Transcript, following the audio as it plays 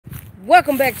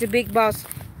Welcome back to Big Boss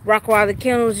Rockwater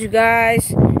Kennels, you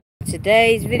guys.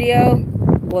 Today's video,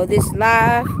 well, this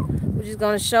live, we're just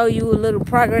gonna show you a little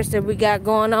progress that we got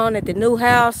going on at the new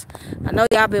house. I know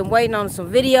y'all been waiting on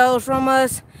some videos from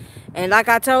us, and like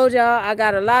I told y'all, I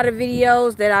got a lot of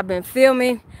videos that I've been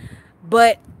filming,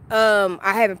 but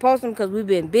I haven't posted them because we've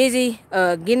been busy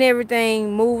getting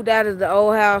everything moved out of the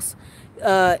old house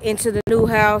into the new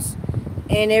house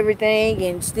and everything,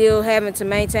 and still having to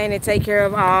maintain and take care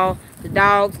of all the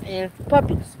dogs and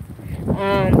puppies.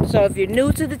 So if you're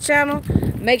new to the channel,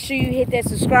 make sure you hit that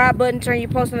subscribe button, turn your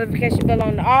post notification bell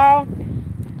on to all,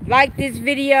 like this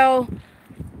video,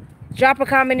 drop a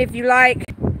comment if you like,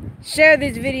 share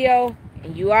this video,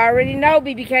 and you already know,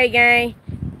 BBK gang,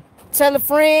 tell a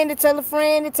friend to tell a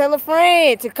friend to tell a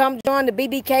friend to come join the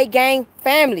BBK gang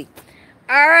family.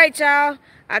 All right, y'all,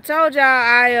 I told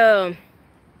y'all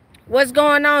what's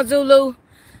going on, Zulu?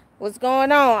 What's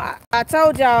going on? I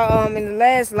told y'all in the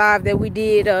last live that we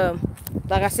did,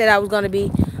 like I said, I was going to be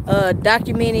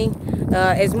documenting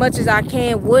as much as I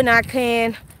can, when I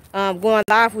can, going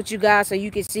live with you guys so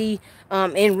you can see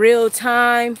in real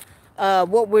time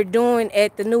what we're doing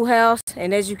at the new house.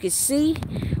 And as you can see,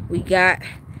 we got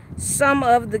some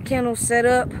of the kennels set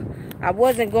up. I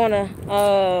wasn't going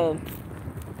to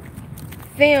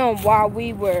film while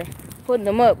we were putting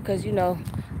them up because, you know,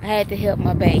 I had to help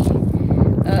my baby.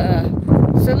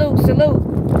 Salute.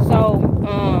 So,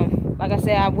 like I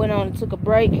said, I went on and took a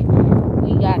break.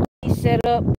 We got these set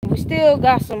up. We still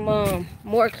got some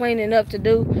more cleaning up to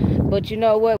do, but you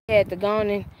know what? We had to go on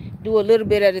and do a little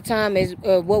bit at a time as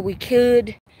what we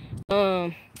could.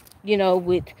 You know,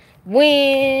 with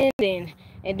wind and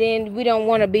then we don't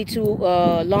want to be too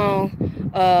long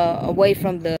away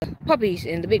from the puppies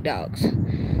and the big dogs.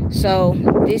 So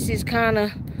this is kind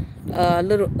of a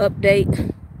little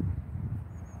update.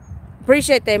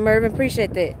 Appreciate that, Mervin.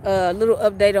 Appreciate that. Little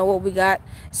update on what we got.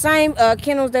 Same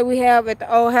kennels that we have at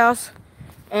the old house.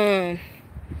 You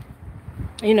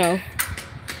know,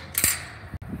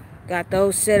 got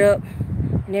those set up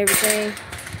and everything.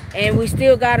 And we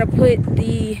still gotta put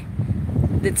the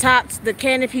tops, the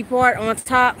canopy part on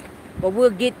top. But we'll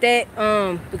get that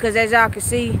because as y'all can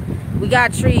see, we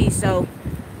got trees, so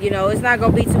you know it's not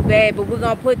gonna be too bad. But we're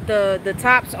gonna put the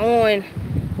tops on,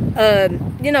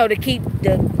 you know, to keep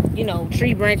the, you know,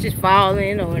 tree branches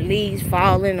falling or leaves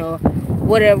falling or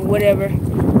whatever,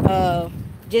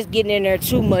 just getting in there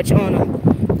too much on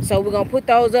them. So we're gonna put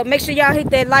those up. Make sure y'all hit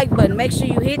that like button. Make sure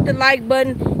you hit the like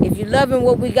button if you're loving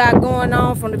what we got going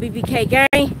on from the BBK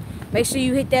gang. Make sure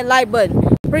you hit that like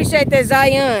button. Appreciate that,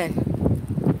 Zion.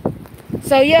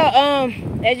 So yeah,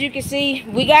 as you can see,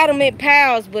 we got them in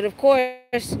piles, but of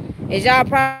course, as y'all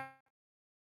probably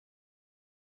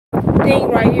thing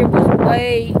right here was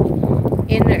way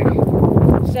in there,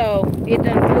 so it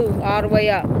done flew all the way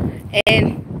up.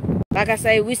 And like I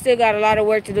say, we still got a lot of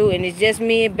work to do, and it's just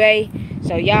me and Bay,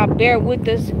 so y'all bear with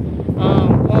us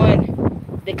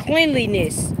on the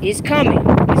cleanliness. It's coming.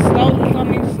 It's slowly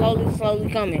coming, slowly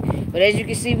coming. But as you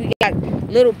can see, we got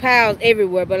little piles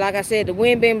everywhere. But like I said, the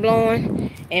wind been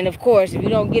blowing, and of course, if you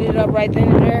don't get it up right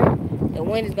then and there, the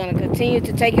wind is going to continue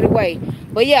to take it away.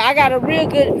 But yeah, I got a real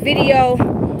good video,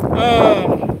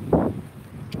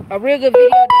 that we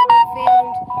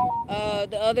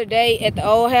filmed the other day at the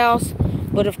old house.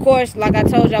 But of course, like I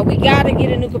told y'all, we gotta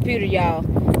get a new computer, y'all.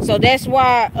 So that's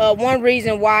why one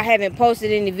reason why I haven't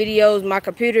posted any videos. My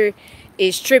computer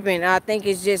is tripping. I think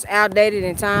it's just outdated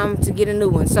and time to get a new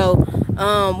one. So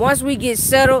once we get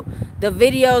settled, the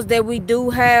videos that we do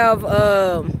have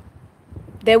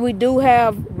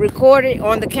recorded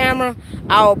on the camera,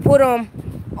 I'll put them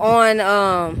on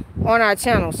our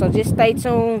channel. So just stay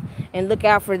tuned and look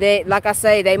out for that. Like I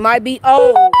say, they might be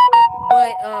old,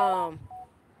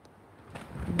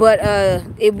 but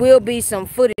it will be some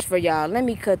footage for y'all. Let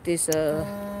me cut this.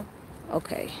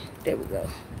 Okay, there we go.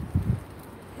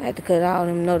 I had to cut all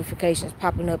them notifications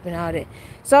popping up and all that.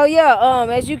 So yeah,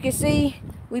 as you can see,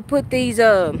 we put these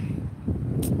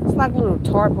it's like a little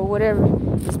tarp or whatever.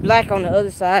 It's black on the other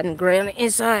side and gray on the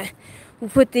inside. We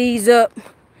put these up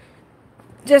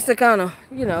just to kind of,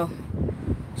 you know,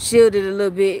 shield it a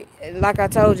little bit. Like I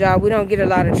told y'all, we don't get a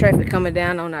lot of traffic coming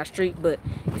down on our street, but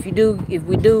if we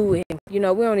do, and you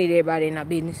know, we don't need everybody in our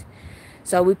business.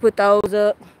 So we put those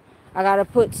up. I gotta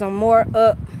put some more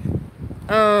up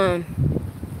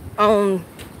on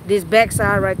this back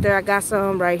side right there. I got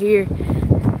some right here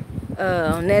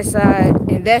on that side,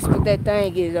 and that's what that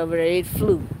thing is over there. It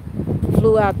flew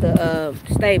out the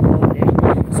stable over there.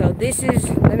 So this is,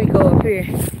 let me go up here.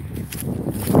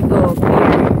 As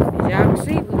y'all can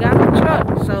see, we got the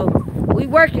truck. So we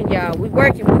working, y'all. We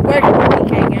working.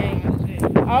 BBK gang.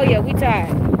 Oh yeah, we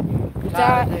tired. We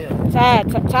tired.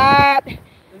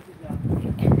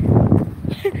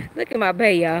 Look at my bae,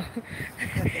 y'all.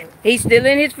 He's still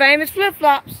in his famous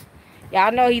flip-flops.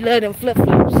 Y'all know he love them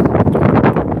flip-flops.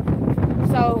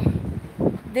 So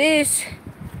this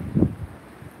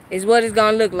is what it's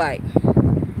gonna look like.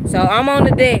 So I'm on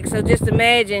the deck, so just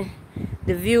imagine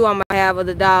the view I'm gonna have of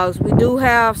the dogs. We do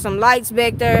have some lights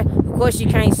back there. Of course you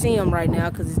can't see them right now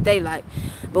because it's daylight,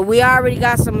 but we already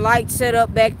got some lights set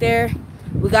up back there.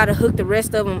 We got to hook the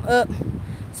rest of them up,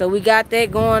 so we got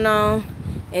that going on.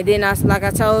 And then like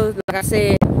I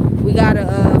said, we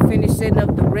gotta finish setting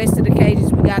up the rest of the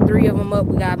cages. We got 3 of them up.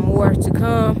 We got more to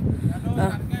come.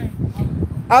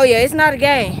 Oh yeah, it's not a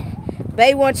game.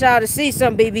 They want y'all to see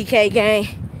some BBK gang.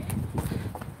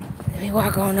 Let me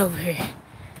walk on over here.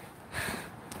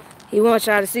 He wants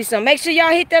y'all to see some. Make sure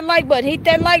y'all hit that like button. Hit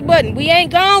that like button. We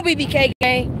ain't gone, BBK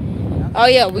gang. Oh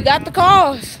yeah, we got the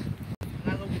cars.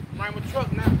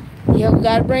 Yeah, we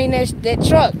gotta bring that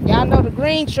truck. Y'all know the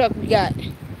green truck we got.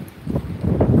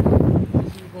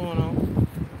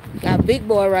 Got big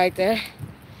boy right there.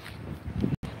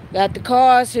 Got the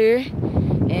cars here.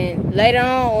 And later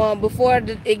on, before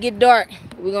it get dark,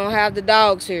 we're gonna have the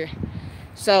dogs here.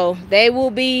 So this will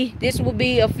be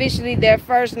officially their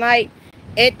first night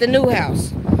at the new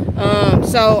house.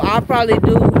 So I'll probably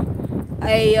do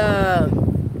a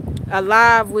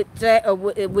live with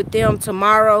them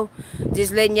tomorrow,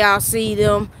 just letting y'all see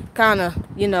them kind of,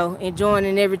 you know, enjoying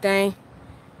and everything.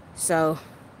 So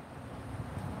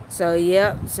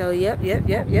yep. That's what's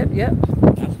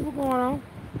going on.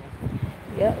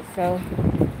 Yep. So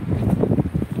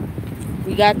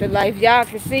we got the light. Y'all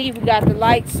can see we got the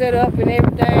lights set up and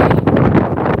everything.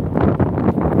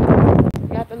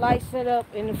 Got the lights set up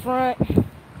in the front.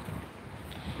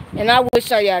 And I will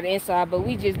show y'all the inside, but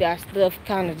we just got stuff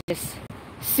kind of just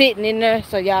sitting in there,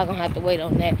 so y'all gonna have to wait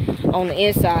on that on the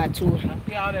inside too. I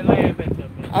see all that land back there,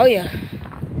 man. Oh yeah.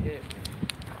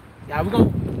 Yeah, we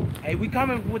gonna. Hey, we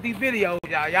coming with these videos,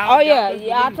 y'all. Oh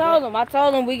yeah. I told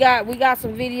them we got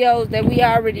some videos that we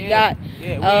already got.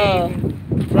 Yeah, we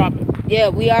ain't drop it. Yeah,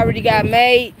 we already got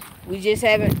made. We just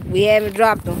haven't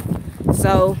dropped them.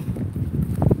 So.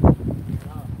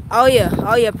 Oh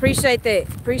yeah. Appreciate that.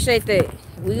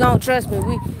 We gonna trust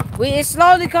me. It's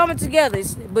slowly coming together.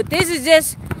 But this is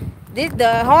just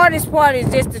the hardest part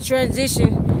is just the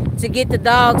transition to get the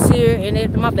dogs here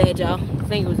and my bad, y'all.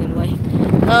 Fingers in the way.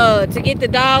 To get the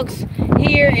dogs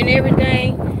here and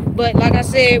everything. But like I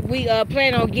said, we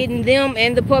plan on getting them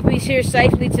and the puppies here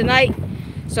safely tonight.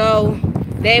 So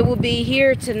they will be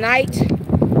here tonight.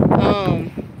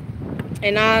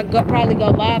 And I'll probably go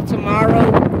live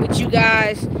tomorrow with you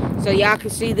guys so y'all can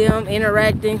see them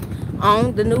interacting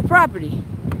on the new property.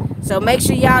 So make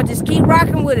sure y'all just keep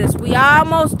rocking with us. We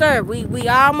almost there. We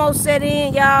almost set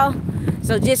in, y'all.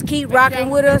 So just keep rocking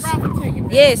with us.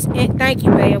 Yes, and thank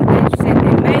you, babe. I'm glad you said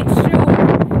that. Make sure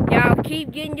y'all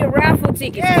keep getting your raffle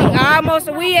tickets.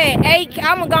 We at 8.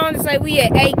 I'm going to say we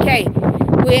at 8K.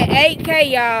 We're at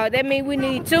 8K, y'all. That means we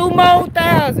need 2 more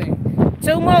thousand.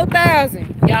 2 more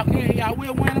thousand. Y'all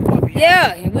will win a puppy.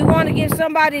 Yeah, and we want to give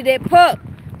somebody that pup.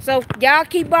 So y'all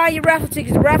keep buying your raffle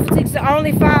tickets. Raffle tickets are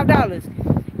only $5.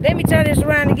 Let me turn this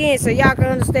around again so y'all can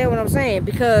understand what I'm saying.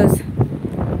 Because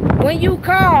when you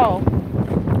call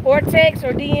or text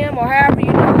or DM or however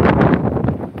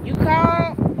you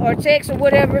call or text or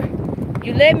whatever,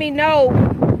 you let me know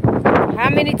how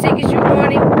many tickets you're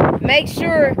wanting. Make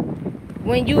sure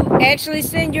when you actually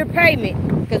send your payment,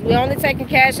 because we're only taking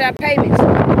cash out payments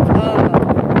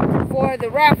for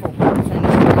the raffle.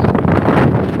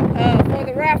 For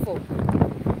the raffle,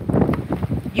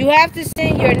 you have to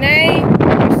send your name,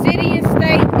 your city and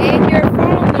state, and your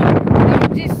phone number.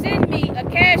 Don't just send me a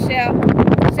cash out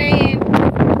saying,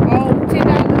 oh,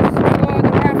 $10 for the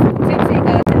raffle,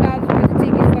 $10 for the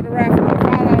ticket for the raffle, or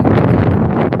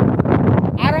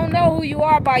 $5. I don't know who you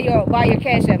are by your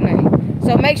cash out name.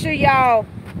 So make sure y'all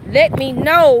let me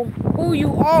know who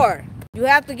you are. You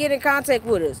have to get in contact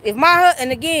with us.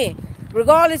 And again,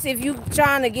 regardless if you're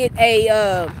trying to get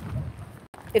a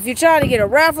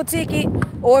raffle ticket,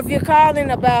 or if you're calling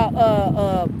about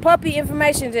puppy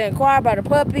information to inquire about a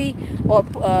puppy or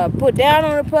put down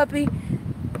on a puppy,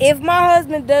 if my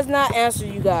husband does not answer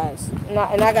you guys, and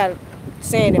I got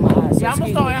sand in my eyes. So I'm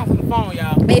gonna start answering the phone,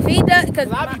 y'all. If he does, because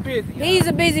I be busy, he's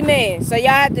a busy man, so y'all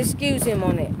have to excuse him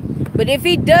on that. But if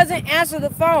he doesn't answer the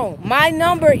phone, my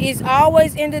number is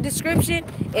always in the description,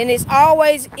 and it's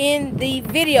always in the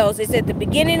videos. It's at the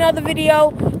beginning of the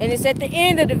video, and it's at the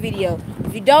end of the video.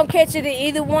 If you don't catch it in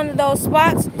either one of those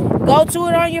spots, go to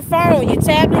it on your phone, your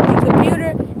tablet, your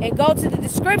computer, and go to the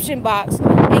description box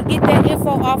and get that info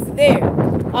off of there.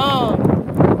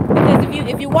 Because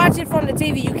if you watch it from the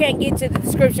TV, you can't get to the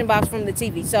description box from the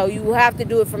TV, so you will have to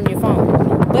do it from your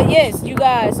phone. But yes, you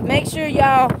guys, make sure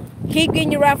y'all keep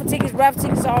getting your raffle tickets. Raffle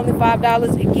tickets are only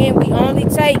 $5. Again, we only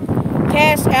take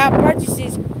cash out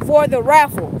purchases for the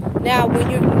raffle. Now, if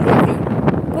you're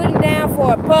putting down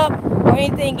for a pup or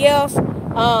anything else,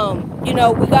 you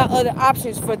know, we got other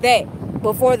options for that.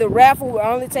 But for the raffle, we're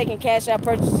only taking cash out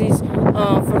purchases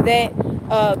for that.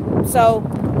 So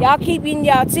y'all keep getting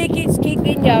y'all tickets, keep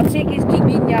getting y'all tickets, keep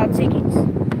getting y'all tickets.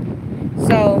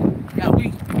 So Yeah,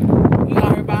 we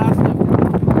out here by ourselves.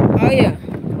 oh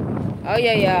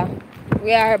yeah, y'all.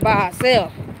 We out here by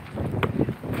ourselves.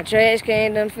 My trash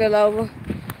can done fell over.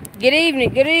 Good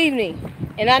evening.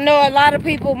 And I know a lot of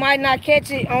people might not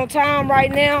catch it on time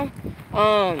right now.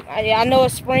 I know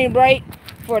it's spring break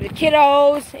for the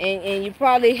kiddos, and you're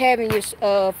probably having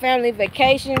your family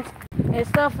vacations and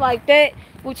stuff like that,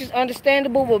 which is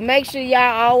understandable. But make sure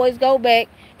y'all always go back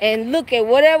and look at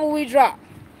whatever we drop.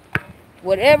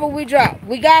 Whatever we drop.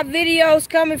 We got videos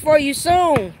coming for you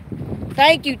soon.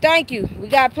 Thank you. We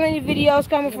got plenty of videos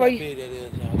coming for you.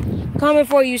 Coming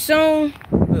for you soon.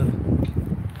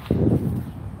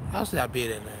 I'll see how big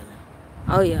that is.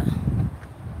 Oh yeah.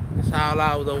 That's all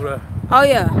I was over there. Oh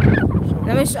yeah. I'm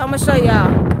gonna show y'all.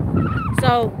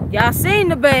 So y'all seen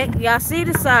the back, y'all see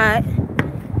the side,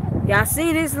 y'all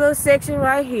see this little section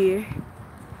right here.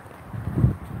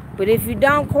 But if you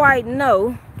don't quite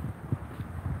know,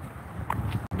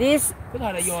 this Look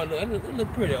how that yard look. It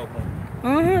look pretty over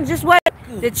there. just wait.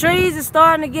 The trees are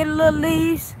starting to get a little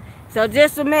leaves. So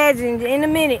just imagine in a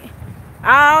minute,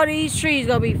 all these trees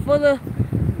gonna be full of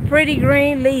pretty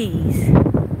green leaves.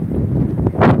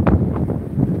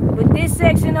 But this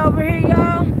section over here,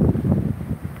 y'all,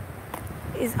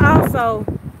 is also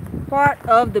part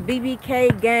of the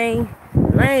BBK gang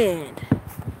land.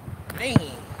 Man.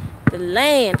 The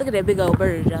land. Look at that big old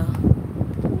bird, y'all.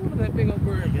 Look at that big old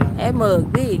bird, y'all. That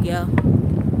mug big, y'all.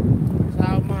 It's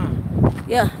all mine.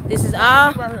 Yeah, this is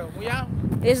all. Right here. We out?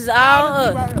 This is all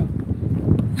us. Right here.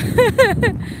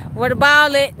 Where the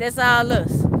ball at, that's all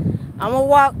us. I'm gonna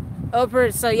walk up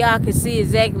here so y'all can see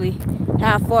exactly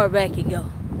how far back it go.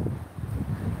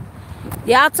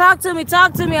 Y'all talk to me.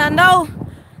 I know,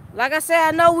 like I said,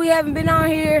 I know we haven't been on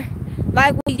here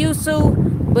like we used to,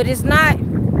 but it's not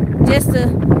just to,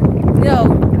 you know,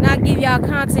 not give y'all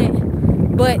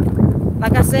content. But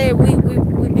like I said, we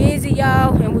busy,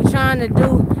 y'all, and we're trying to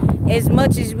do as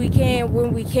much as we can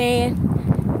when we can.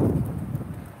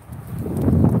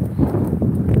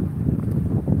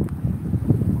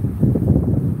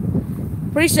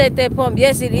 Appreciate that pump.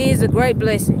 Yes, it is a great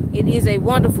blessing. It is a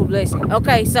wonderful blessing.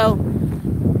 Okay, so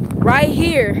right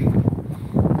here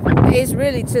is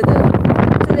really to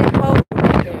the pole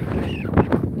right there.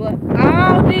 But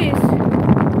all this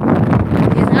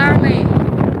is our land.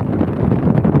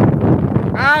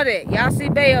 All that. Y'all see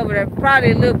Bay over there,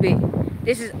 probably a little bit.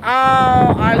 This is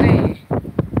all our land.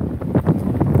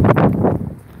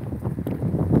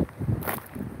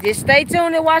 Just stay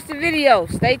tuned and watch the video.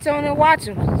 Stay tuned and watch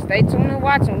them. Stay tuned and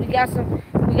watch them. We got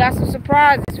some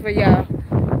surprises for y'all.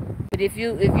 But if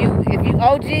you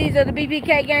OGs of the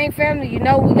BBK gang family, you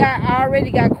know we already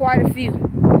got quite a few.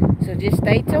 So just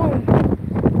stay tuned.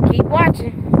 Keep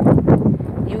watching.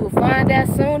 You will find out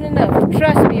soon enough.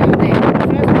 Trust me on that.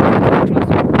 Trust me.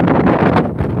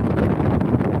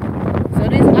 So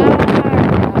this all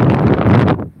ours,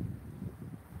 y'all.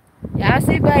 Y'all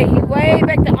see, babe, he way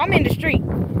back there. I'm in the street.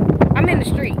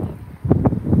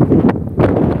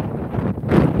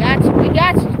 We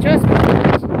got you. Trust me.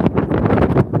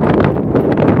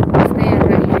 Stand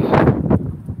right here.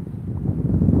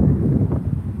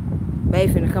 Babe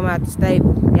finna come out the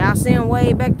stable. Y'all see him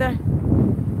way back there?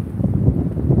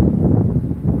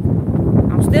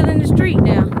 I'm still in the street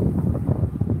now.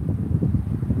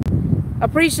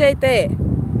 Appreciate that.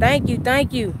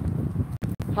 Thank you.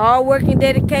 Hard work and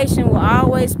dedication will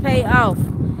always pay off.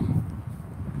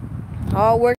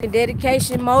 Hard work and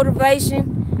dedication,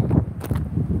 motivation,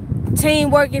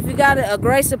 teamwork, if you got a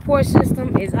great support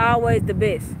system, is always the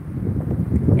best.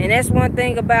 And that's one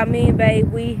thing about me and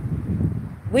Babe.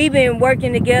 We've been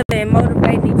working together and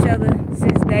motivating each other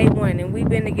since day one. And we've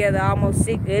been together almost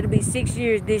it'll be 6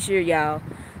 years this year, y'all.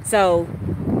 So,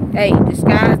 hey, the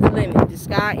sky's the limit. The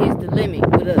sky is the limit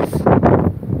with us.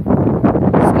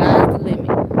 The sky's the limit.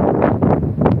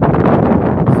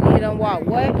 See, you don't walk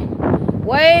way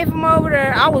from over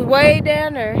there. I was way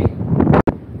down there.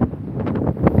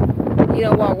 You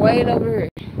don't walk way over here.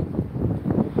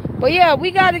 But yeah,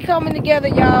 we got it coming together,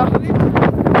 y'all. Oh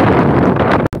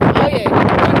yeah,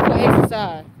 wonderful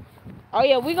exercise. Oh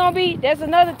yeah, that's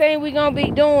another thing we're gonna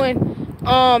be doing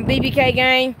BBK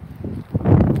gang.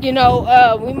 You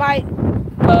know, we might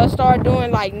start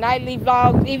doing like nightly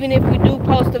vlogs. Even if we do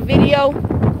post a video,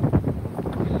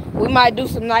 we might do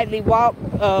some nightly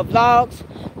vlogs.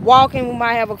 Walking, we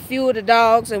might have a few of the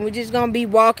dogs, and we're just gonna be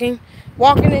walking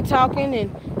and talking,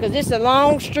 and because it's a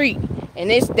long street,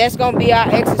 and that's gonna be our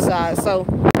exercise. So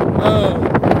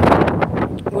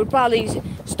we'll probably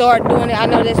start doing it. I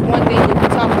know that's one thing that we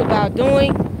talked about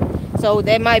doing, so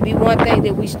that might be one thing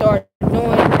that we start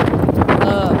doing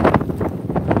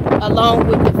along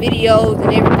with the videos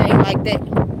and everything like that.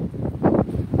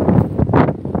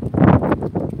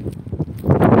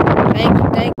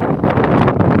 Thank you.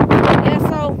 Yeah,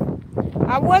 so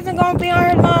I wasn't gonna be on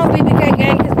here long, BBK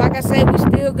gang, because like I said, we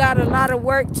still got a lot of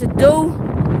work to do.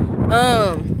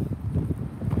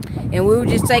 And we were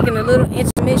just taking a little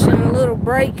intermission, a little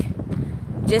break,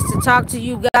 just to talk to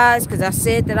you guys, because I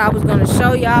said that I was gonna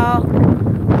show y'all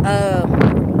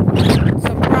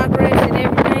some progress and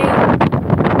everything.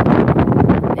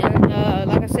 And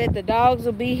like I said, the dogs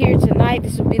will be here tonight.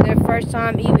 This will be their first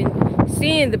time even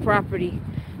seeing the property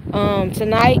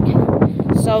tonight.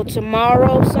 So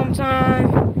tomorrow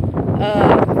sometime,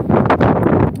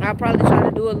 I'll probably try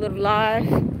to do a little live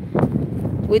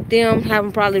with them, have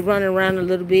them probably running around a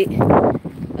little bit.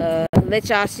 Let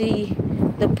y'all see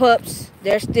the pups.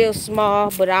 They're still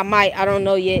small, but I don't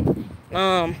know yet.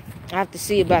 I have to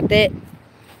see about that.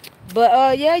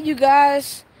 But yeah, you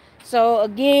guys. So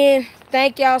again,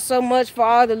 thank y'all so much for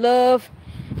all the love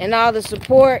and all the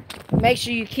support. Make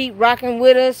sure you keep rocking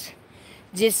with us.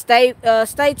 Just stay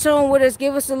tuned with us.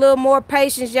 Give us a little more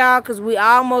patience, y'all, because we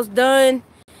almost done.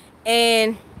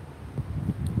 And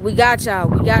we got y'all.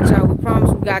 We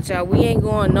promise we got y'all. We ain't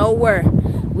going nowhere.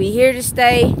 We here to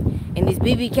stay. And this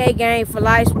BBK gang for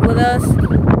life with us.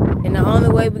 And the only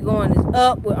way we're going is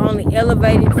up. We're only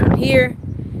elevating from here.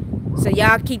 So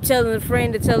y'all keep telling a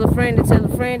friend to tell a friend to tell a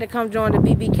friend to come join the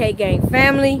BBK gang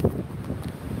family.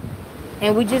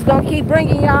 And we just gonna keep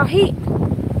bringing y'all heat.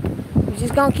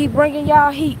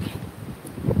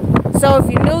 So if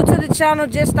you're new to the channel,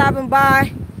 just stopping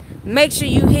by, make sure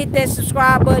you hit that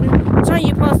subscribe button. Turn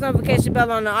your post notification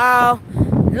bell on to all.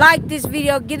 Like this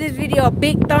video. Give this video a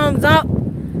big thumbs up.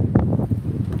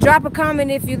 Drop a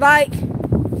comment if you like.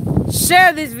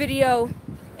 Share this video.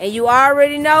 And you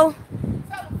already know,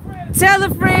 tell a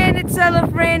friend to tell a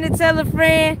friend to tell a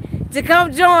friend to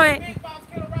come join.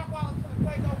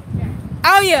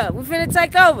 Oh yeah, we finna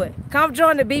take over. Come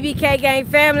join the BBK gang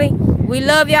family. We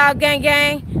love y'all,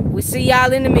 gang. We see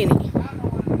y'all in a minute.